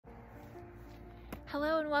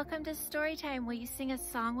Hello and welcome to Storytime. Will you sing a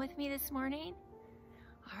song with me this morning?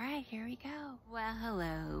 All right, here we go. Well,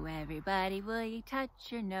 hello everybody. Will you touch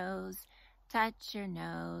your nose? Touch your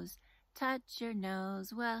nose. Touch your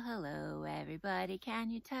nose. Well, hello everybody.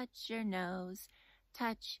 Can you touch your nose?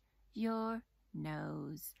 Touch your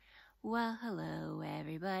nose. Well, hello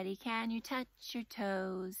everybody. Can you touch your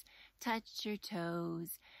toes? Touch your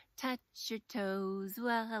toes. Touch your toes.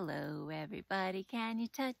 Well, hello everybody. Can you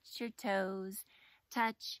touch your toes?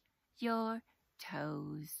 Touch your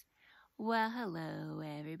toes. Well, hello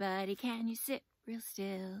everybody. Can you sit real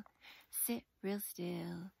still? Sit real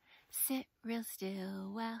still. Sit real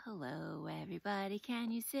still. Well, hello everybody. Can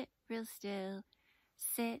you sit real still?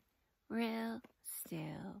 Sit real still.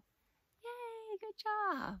 Yay, good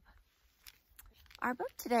job. Our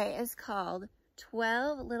book today is called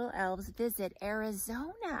 12 Little Elves Visit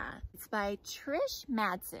Arizona. It's by Trish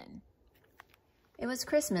Madsen. It was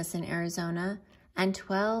Christmas in Arizona, and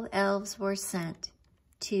 12 elves were sent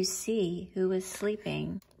to see who was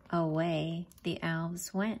sleeping. Away the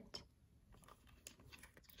elves went.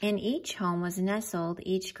 In each home was nestled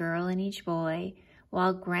each girl and each boy,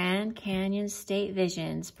 while Grand Canyon state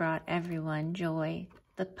visions brought everyone joy.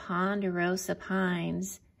 The ponderosa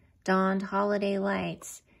pines donned holiday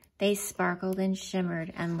lights. They sparkled and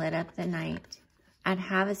shimmered and lit up the night. At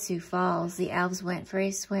Havasu Falls, the elves went for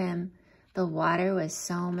a swim. The water was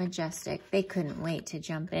so majestic, they couldn't wait to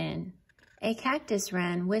jump in. A cactus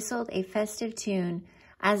wren whistled a festive tune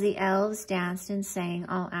as the elves danced and sang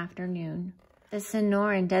all afternoon. The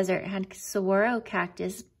Sonoran Desert had saguaro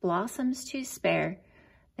cactus blossoms to spare.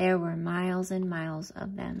 There were miles and miles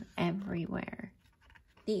of them everywhere.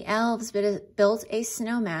 The elves built a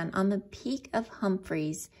snowman on the peak of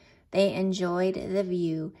Humphreys. They enjoyed the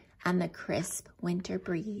view and the crisp winter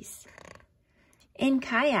breeze. In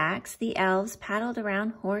kayaks, the elves paddled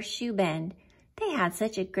around Horseshoe Bend. They had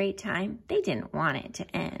such a great time, they didn't want it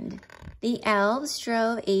to end. The elves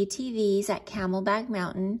drove ATVs at Camelback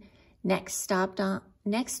Mountain. Next stop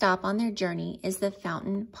on their journey is the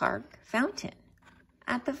Fountain Park Fountain.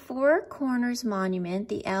 At the Four Corners Monument,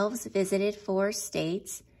 the elves visited 4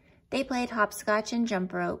 states. They played hopscotch and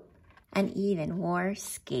jump rope and even wore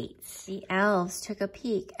skates. The elves took a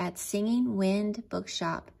peek at Singing Wind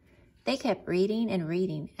Bookshop. They kept reading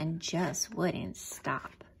and just wouldn't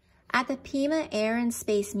stop. At the Pima Air and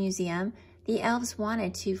Space Museum, the elves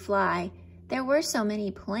wanted to fly. There were so many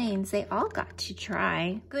planes, they all got to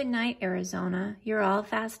try. Good night, Arizona. You're all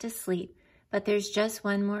fast asleep, but there's just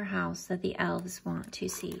one more house that the elves want to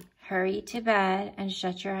see. Hurry to bed and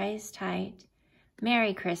shut your eyes tight.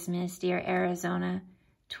 Merry Christmas, dear Arizona.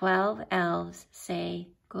 12 elves say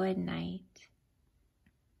good night.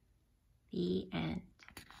 The end.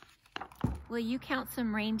 Will you count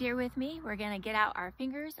some reindeer with me? We're gonna get out our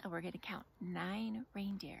fingers and we're gonna count 9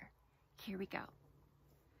 reindeer. Here we go.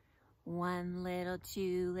 1 little,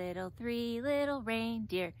 2 little, 3 little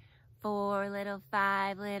reindeer, 4 little,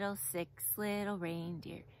 5 little, 6 little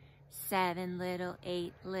reindeer, 7 little,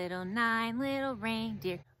 8 little, 9 little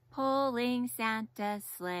reindeer, pulling Santa's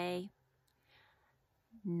sleigh.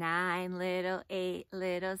 9 little, 8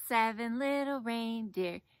 little, 7 little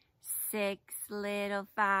reindeer, 6 little,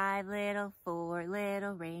 5 little, 4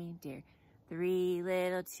 little reindeer, 3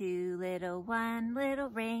 little, 2 little, 1 little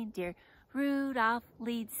reindeer. Rudolph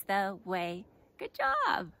leads the way. Good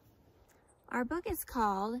job. Our book is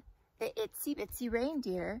called The Itsy Bitsy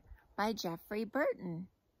Reindeer by Jeffrey Burton.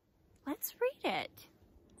 Let's read it.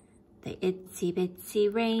 The itsy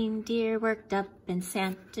bitsy reindeer worked up in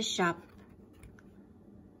Santa's shop,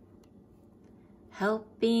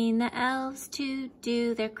 helping the elves to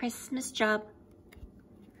do their Christmas job.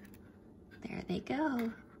 There they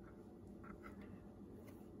go.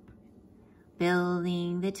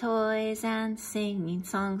 Building the toys and singing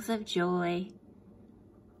songs of joy.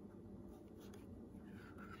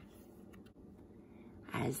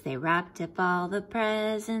 As they wrapped up all the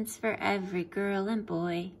presents for every girl and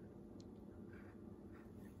boy.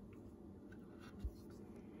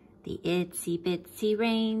 The itsy bitsy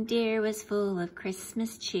reindeer was full of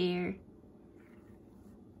Christmas cheer.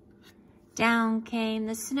 Down came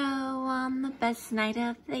the snow on the best night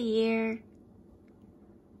of the year.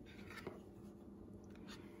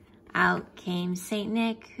 Out came Saint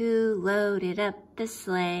Nick, who loaded up the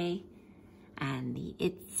sleigh, and the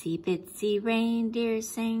itsy bitsy reindeer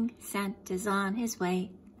sang, Santa's on his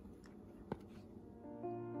way.